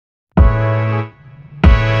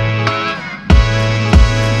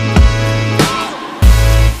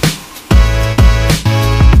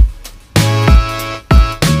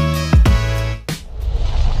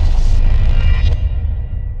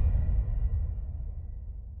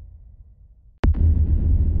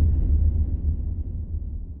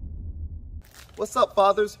What's up,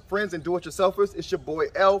 fathers, friends, and do-it-yourselfers? It's your boy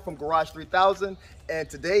L from Garage 3000, and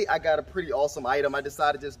today I got a pretty awesome item. I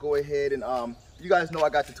decided to just go ahead and, you guys know I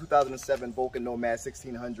got the 2007 Vulcan Nomad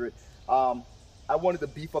 1600. I wanted to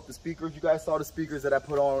beef up the speakers. You guys saw the speakers that I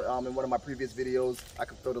put on in one of my previous videos. I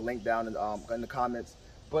can throw the link down in the comments.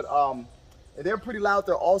 But they're pretty loud,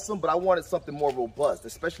 they're awesome, but I wanted something more robust,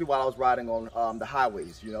 especially while I was riding on the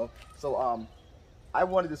highways, you know? So I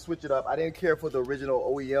wanted to switch it up. I didn't care for the original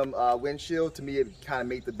OEM windshield. To me, it kind of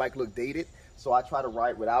made the bike look dated. So I try to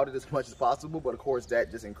ride without it as much as possible, but of course that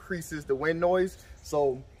just increases the wind noise.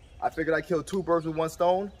 So I figured I'd kill two birds with one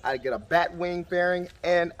stone. I get a Batwing fairing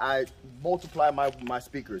and I multiply my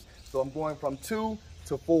speakers. So I'm going from 2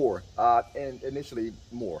 to 4 and initially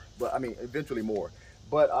more, but I mean eventually more.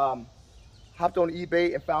 But hopped on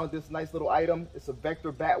eBay and found this nice little item. It's a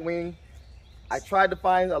Vector Batwing. I tried to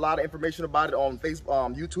find a lot of information about it on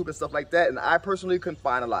Facebook, YouTube and stuff like that, and I personally couldn't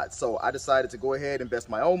find a lot. So I decided to go ahead and invest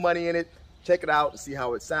my own money in it, check it out, see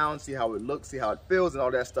how it sounds, see how it looks, see how it feels, and all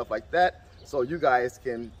that stuff like that. So you guys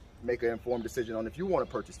can make an informed decision on if you want to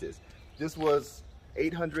purchase this. This was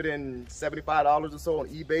 $875 or so on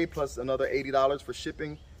eBay, plus another $80 for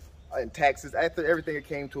shipping and taxes. After everything, it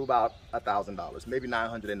came to about $1,000, maybe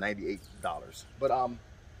 $998. But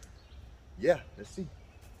yeah, let's see.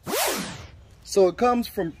 So it comes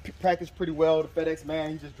from packaged pretty well. The FedEx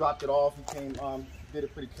man, he just dropped it off. He came, did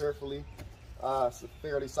it pretty carefully. It's a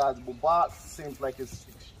fairly sizable box. Seems like it's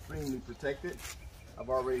extremely protected. I've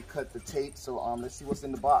already cut the tape, so let's see what's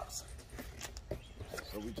in the box.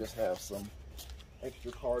 So we just have some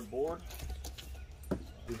extra cardboard.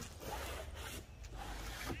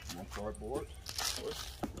 More cardboard, of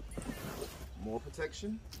course. More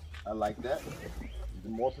protection. I like that.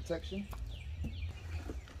 Even more protection.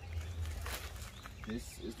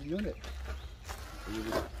 This is the unit. So we'll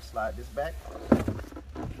just slide this back.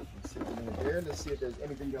 Let's see what's in there. Let's see if there's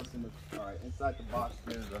anything else in the. All right, inside the box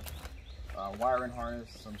there's a wiring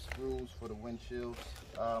harness, some screws for the windshields,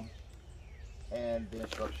 and the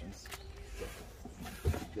instructions.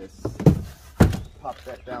 Just pop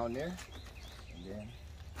that down there, and then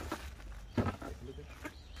take a look at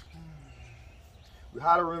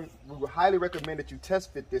it. We would highly recommend that you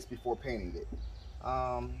test fit this before painting it.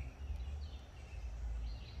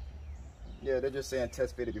 Yeah, they're just saying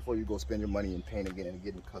test fit it before you go spend your money in painting it and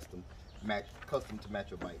getting custom to match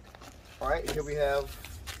your bike. All right, here we have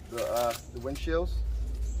the windshields.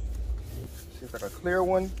 Seems like a clear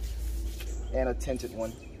one and a tinted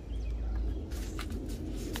one.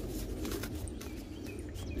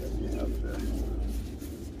 Then we have the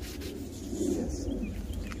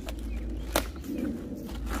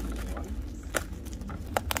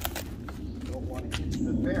Don't want to hit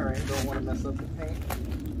the bearing. Don't want to mess up the paint.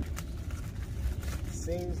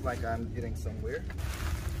 Seems like I'm getting somewhere.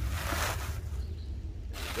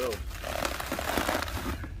 There we go.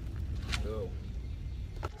 So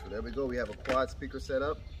there we go. We have a quad speaker set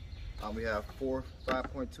up. We have 4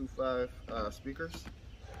 5.25 speakers.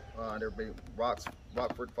 They're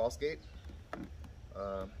Rockford Fosgate.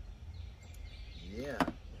 Yeah,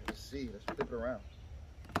 let's see. Let's flip it around.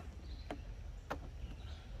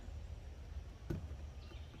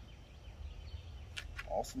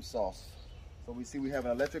 Awesome sauce. So we see we have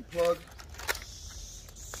an electric plug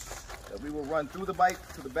that we will run through the bike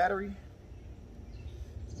to the battery.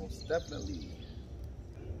 Most definitely.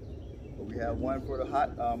 But we have one for the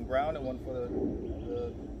hot ground and one for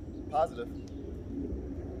the positive.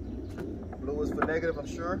 Blue is for negative, I'm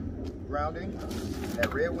sure. Grounding.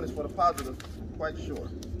 That red one is for the positive, I'm quite sure.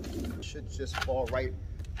 It should just fall right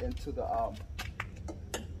into the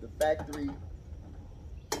factory.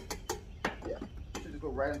 Yeah. Go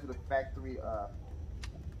right into the factory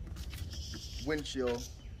windshield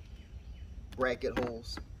bracket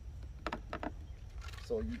holes.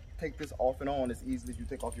 So you take this off and on as easily as you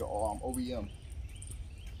take off your OEM.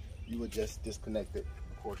 You would just disconnect it,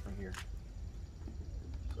 of course, from here.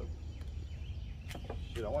 So,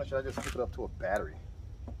 should I just hook it up to a battery?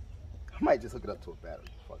 I might just hook it up to a battery.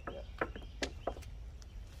 Fuck that.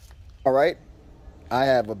 All right, I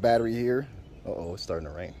have a battery here. Uh-oh, it's starting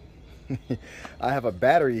to rain. I have a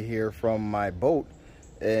battery here from my boat,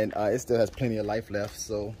 and it still has plenty of life left,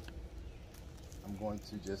 so I'm going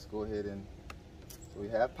to just go ahead and, so we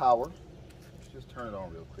have power. Let's just turn it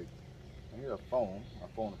on real quick. I need a phone. My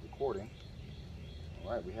phone is recording.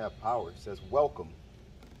 All right, we have power. It says welcome.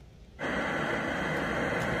 Let's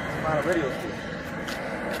find a radio station.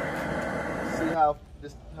 See how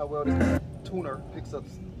well this tuner picks up.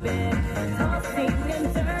 Hey.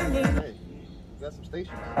 Got some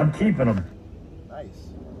stations. I'm keeping them.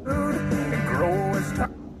 Nice.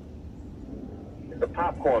 It's the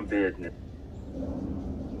popcorn business.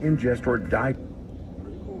 ingest or diet.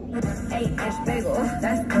 Hey, bagel,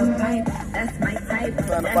 that's the type, that's my type.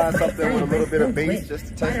 Trying to find something with a little bit of bass just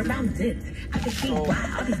to test it.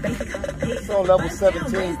 It's on level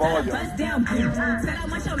 17 volume.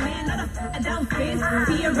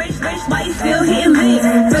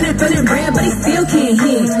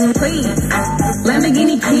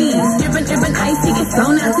 Lamborghini keys, drippin' ice, he gets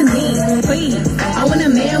thrown out to me. Please, I want a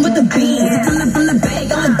man with a beat. Coming from the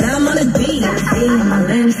bag, I'm a dime on a D. My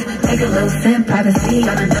lips, take a little sip, privacy.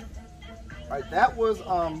 Alright, that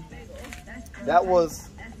was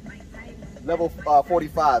level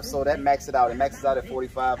 45, so that maxed it out. It maxes out at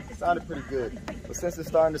 45. It sounded pretty good. But since it's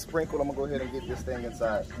starting to sprinkle, I'm gonna go ahead and get this thing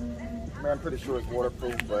inside. I mean, I'm pretty sure it's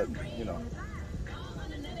waterproof, but you know,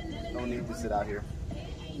 no need to sit out here.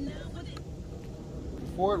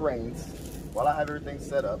 Before it rains, while I have everything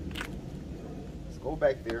set up, let's go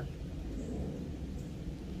back there.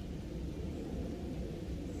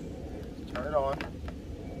 Turn it on.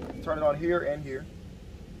 Turn it on here and here.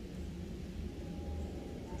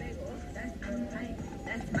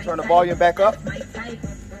 Turn the volume back up.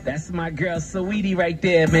 That's my girl, Sweetie, right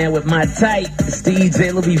there, man, with my type. Steve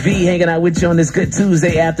J. Louis V hanging out with you on this good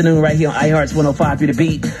Tuesday afternoon right here on iHeart's 105 through the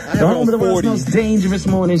beat. The home of the world's most dangerous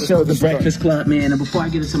morning show, The Breakfast Club, man. And before I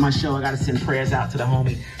get into my show, I got to send prayers out to the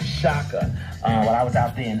homie Shaka. While I was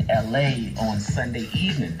out there in L.A. on Sunday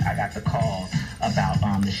evening, I got the call about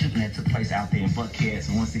the shooting that took place out there in Buckhead.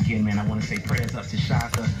 So once again, man, I want to say prayers up to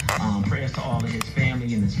Shaka, prayers to all of his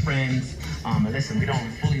family and his friends. And listen, we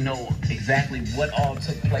don't fully know exactly what all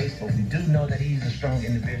took place, but we do know that he's a strong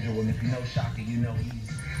individual. And if you know Shaka, you know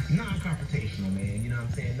he's non-confrontational, man. You know what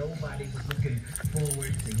I'm saying? Nobody was looking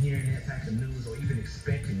forward to hearing that type of news or even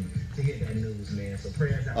expecting to hear that news, man. So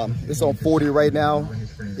prayers out. It's on 40 right now,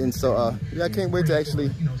 and so yeah, I can't wait to actually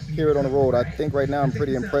hear it on the road. I think right now I'm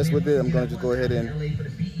pretty impressed with it. I'm gonna just go ahead and,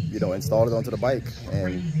 you know, install it onto the bike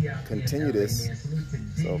and continue this.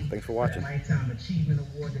 So thanks for watching.